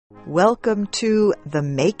Welcome to The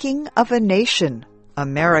Making of a Nation,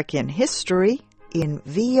 American History in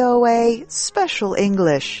VOA Special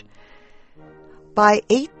English. By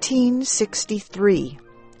 1863,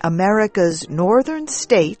 America's northern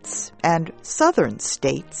states and southern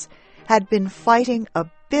states had been fighting a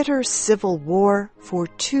bitter civil war for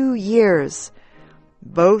 2 years.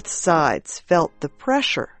 Both sides felt the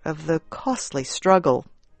pressure of the costly struggle.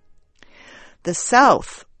 The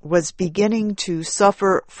South was beginning to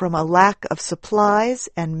suffer from a lack of supplies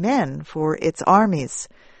and men for its armies.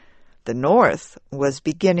 The North was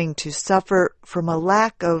beginning to suffer from a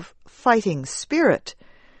lack of fighting spirit.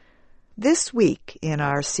 This week in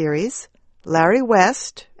our series, Larry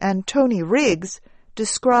West and Tony Riggs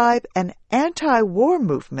describe an anti-war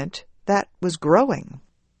movement that was growing.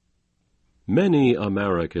 Many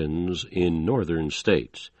Americans in northern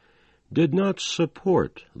states did not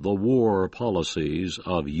support the war policies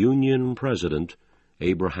of Union President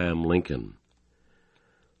Abraham Lincoln.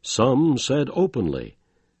 Some said openly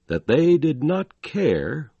that they did not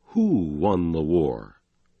care who won the war.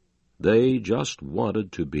 They just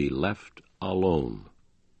wanted to be left alone.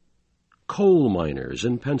 Coal miners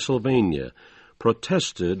in Pennsylvania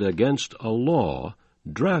protested against a law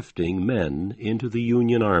drafting men into the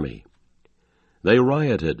Union Army. They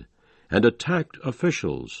rioted and attacked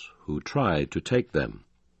officials who tried to take them.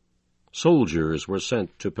 Soldiers were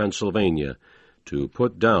sent to Pennsylvania to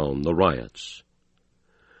put down the riots.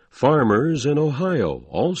 Farmers in Ohio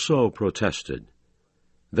also protested.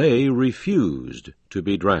 They refused to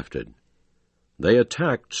be drafted. They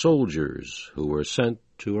attacked soldiers who were sent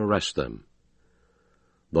to arrest them.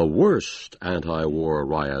 The worst anti-war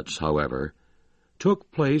riots, however,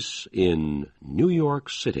 took place in New York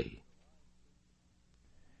City.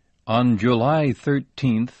 On July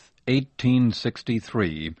 13th,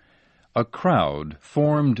 1863, a crowd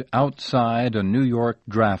formed outside a New York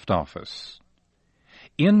draft office.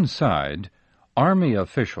 Inside, Army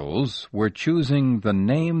officials were choosing the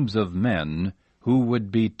names of men who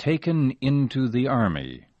would be taken into the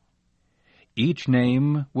Army. Each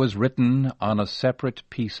name was written on a separate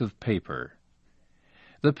piece of paper.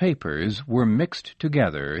 The papers were mixed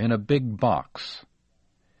together in a big box.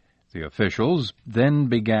 The officials then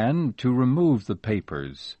began to remove the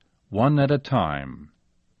papers, one at a time.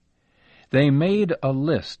 They made a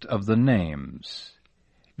list of the names.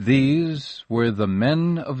 These were the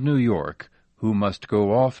men of New York who must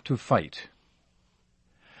go off to fight.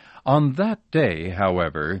 On that day,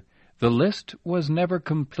 however, the list was never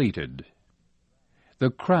completed.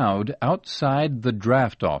 The crowd outside the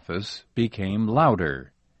draft office became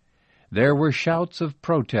louder. There were shouts of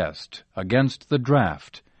protest against the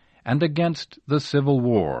draft and against the Civil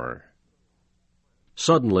War.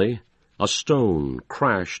 Suddenly, a stone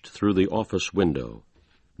crashed through the office window,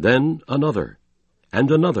 then another,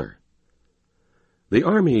 and another. The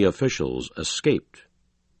Army officials escaped,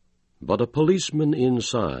 but a policeman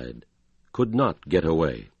inside could not get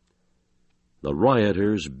away. The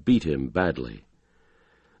rioters beat him badly.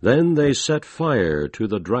 Then they set fire to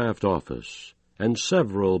the draft office and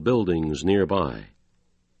several buildings nearby.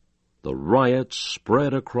 The riot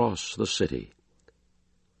spread across the city.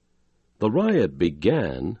 The riot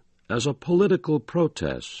began as a political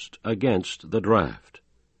protest against the draft.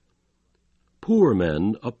 Poor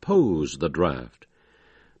men opposed the draft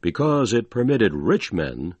because it permitted rich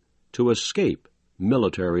men to escape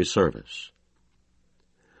military service.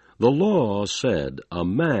 The law said a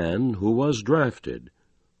man who was drafted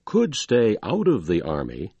could stay out of the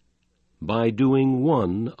Army by doing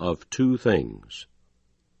one of two things.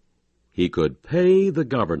 He could pay the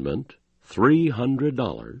government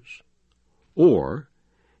 $300, or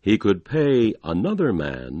he could pay another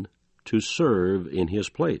man to serve in his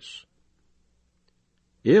place.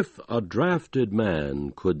 If a drafted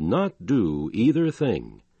man could not do either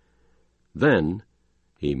thing, then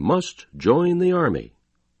he must join the Army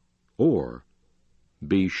or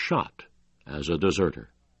be shot as a deserter.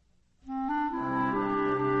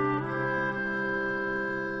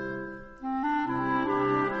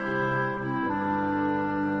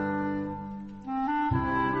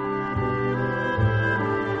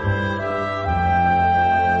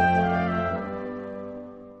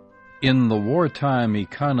 In the wartime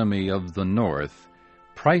economy of the North,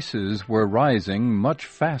 prices were rising much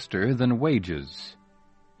faster than wages.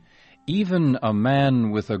 Even a man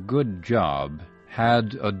with a good job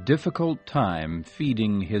had a difficult time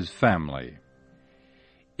feeding his family.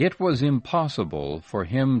 It was impossible for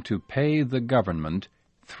him to pay the government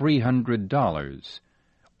 $300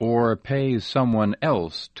 or pay someone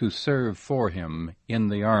else to serve for him in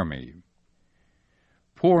the Army.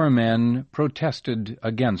 Poor men protested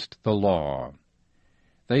against the law.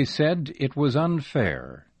 They said it was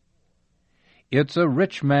unfair. "It's a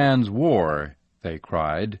rich man's war," they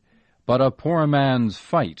cried, "but a poor man's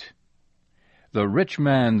fight. The rich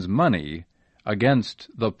man's money against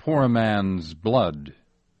the poor man's blood."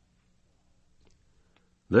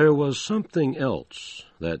 There was something else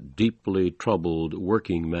that deeply troubled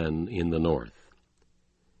working men in the North.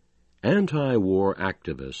 Anti-war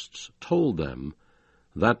activists told them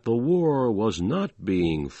that the war was not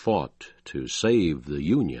being fought to save the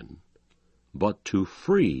Union, but to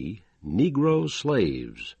free Negro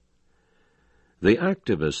slaves. The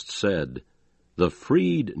activists said the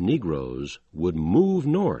freed Negroes would move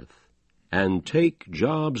north and take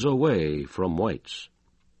jobs away from whites.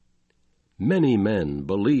 Many men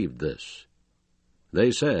believed this.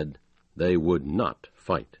 They said they would not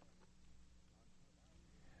fight.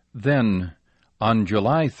 Then, on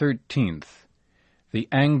July 13th, the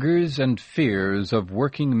angers and fears of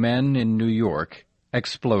working men in New York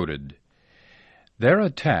exploded. Their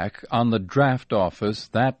attack on the draft office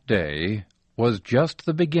that day was just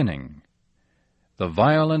the beginning. The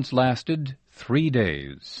violence lasted 3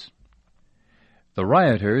 days. The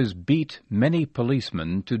rioters beat many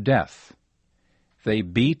policemen to death. They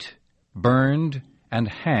beat, burned, and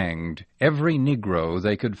hanged every Negro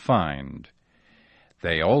they could find.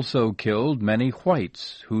 They also killed many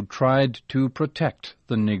whites who tried to protect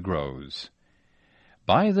the Negroes.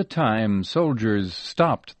 By the time soldiers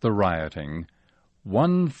stopped the rioting,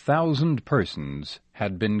 1,000 persons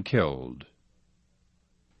had been killed.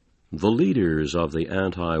 The leaders of the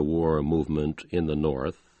anti-war movement in the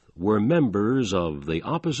North were members of the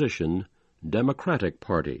opposition Democratic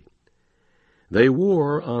Party. They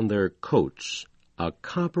wore on their coats a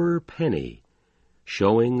copper penny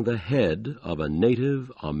showing the head of a Native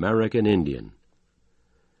American Indian.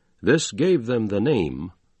 This gave them the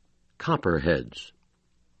name Copperheads.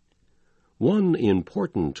 One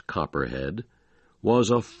important Copperhead was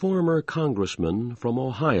a former congressman from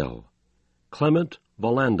Ohio, Clement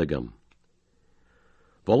Vallandigham.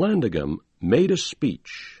 Vallandigham made a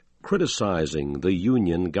speech criticizing the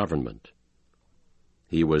Union government.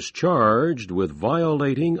 He was charged with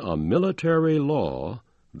violating a military law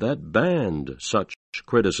that banned such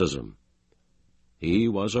criticism. He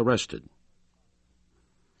was arrested.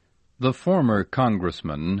 The former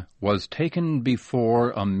congressman was taken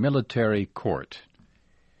before a military court.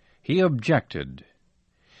 He objected.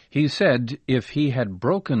 He said if he had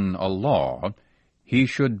broken a law, he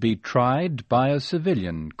should be tried by a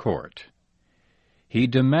civilian court. He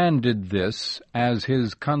demanded this as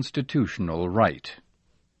his constitutional right.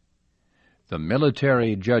 The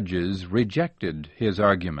military judges rejected his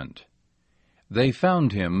argument. They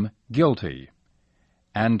found him guilty,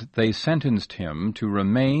 and they sentenced him to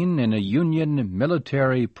remain in a Union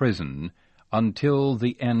military prison until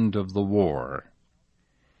the end of the war.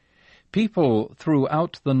 People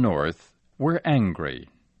throughout the North were angry.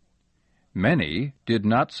 Many did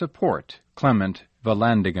not support Clement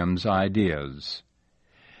Vallandigham's ideas,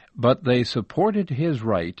 but they supported his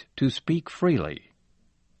right to speak freely.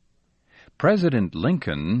 President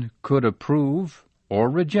Lincoln could approve or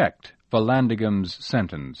reject Vallandigham's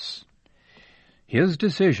sentence. His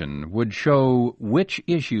decision would show which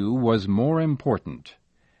issue was more important,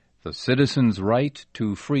 the citizen's right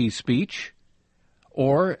to free speech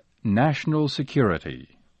or national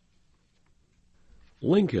security.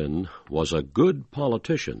 Lincoln was a good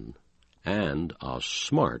politician and a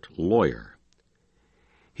smart lawyer.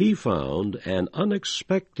 He found an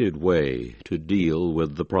unexpected way to deal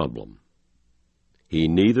with the problem. He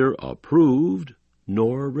neither approved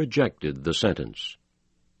nor rejected the sentence.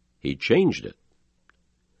 He changed it.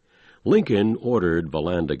 Lincoln ordered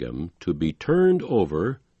Vallandigham to be turned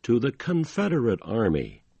over to the Confederate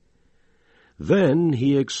Army. Then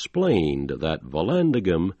he explained that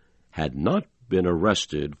Vallandigham had not been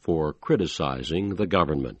arrested for criticizing the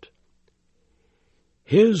government.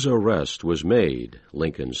 His arrest was made,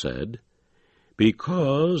 Lincoln said,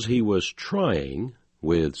 because he was trying,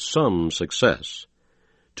 with some success,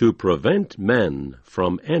 to prevent men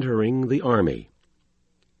from entering the army.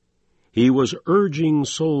 He was urging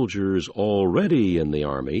soldiers already in the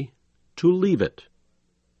army to leave it.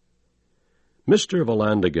 Mr.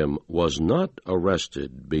 Vallandigham was not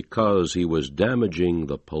arrested because he was damaging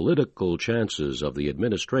the political chances of the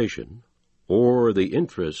administration or the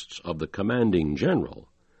interests of the commanding general,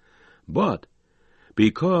 but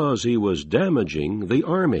because he was damaging the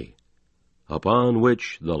army, upon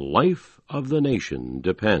which the life of the nation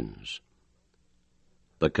depends.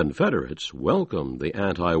 The Confederates welcomed the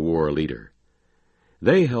anti-war leader.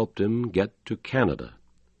 They helped him get to Canada.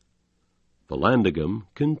 Vallandigham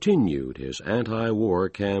continued his anti-war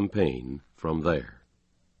campaign from there.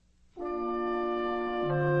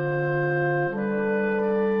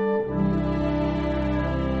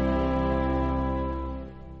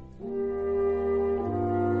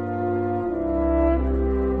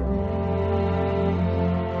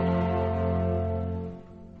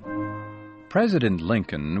 President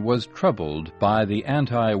Lincoln was troubled by the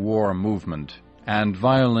anti-war movement and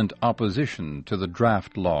violent opposition to the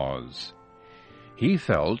draft laws. He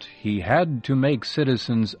felt he had to make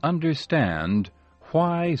citizens understand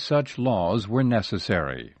why such laws were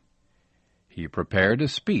necessary. He prepared a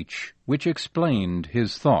speech which explained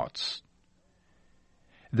his thoughts.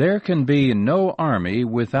 "There can be no army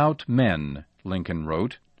without men," Lincoln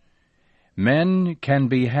wrote. "Men can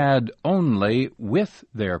be had only with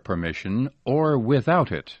their permission or without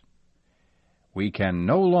it. We can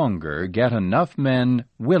no longer get enough men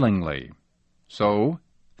willingly, so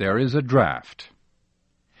there is a draft.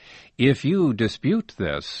 If you dispute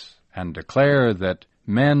this and declare that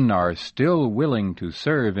men are still willing to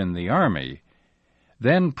serve in the army,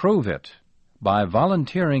 then prove it by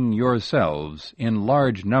volunteering yourselves in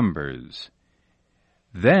large numbers.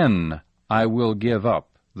 Then I will give up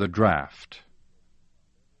the draft."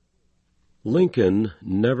 Lincoln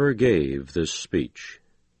never gave this speech.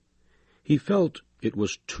 He felt it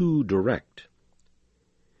was too direct.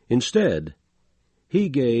 Instead, he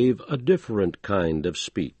gave a different kind of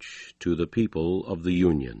speech to the people of the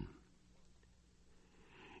Union.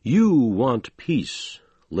 "You want peace,"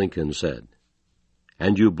 Lincoln said,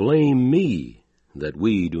 "and you blame me that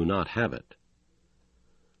we do not have it.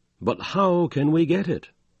 But how can we get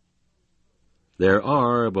it? There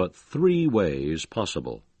are but 3 ways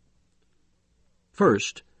possible.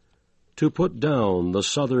 First, to put down the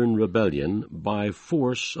Southern rebellion by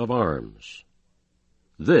force of arms.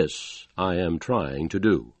 This I am trying to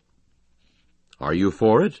do. Are you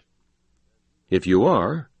for it? If you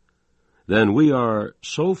are, then we are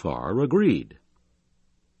so far agreed.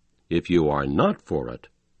 If you are not for it,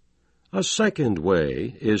 a second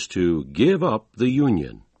way is to give up the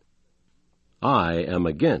Union. I am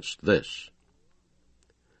against this.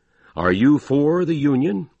 Are you for the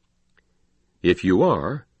Union? If you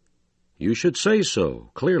are, you should say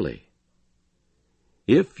so clearly.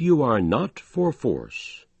 If you are not for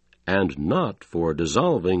force, and not for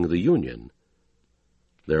dissolving the Union,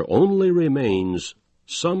 there only remains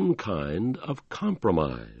some kind of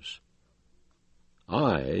compromise.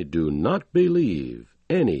 I do not believe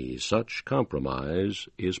any such compromise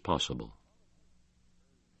is possible."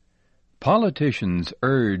 Politicians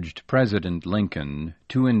urged President Lincoln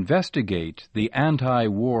to investigate the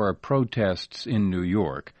anti-war protests in New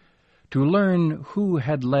York to learn who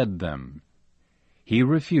had led them. He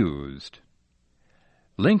refused.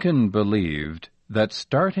 Lincoln believed that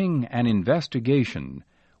starting an investigation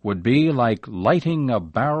would be like lighting a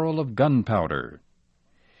barrel of gunpowder.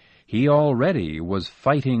 He already was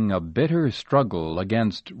fighting a bitter struggle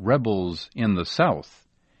against rebels in the South.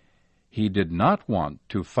 He did not want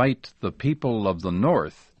to fight the people of the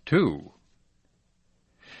North, too.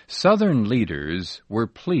 Southern leaders were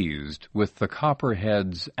pleased with the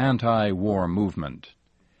Copperheads' anti-war movement.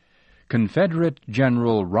 Confederate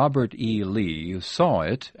General Robert E. Lee saw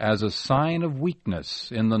it as a sign of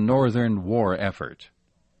weakness in the Northern war effort.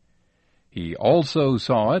 He also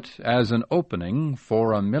saw it as an opening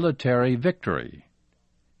for a military victory.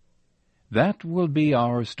 That will be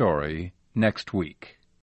our story next week.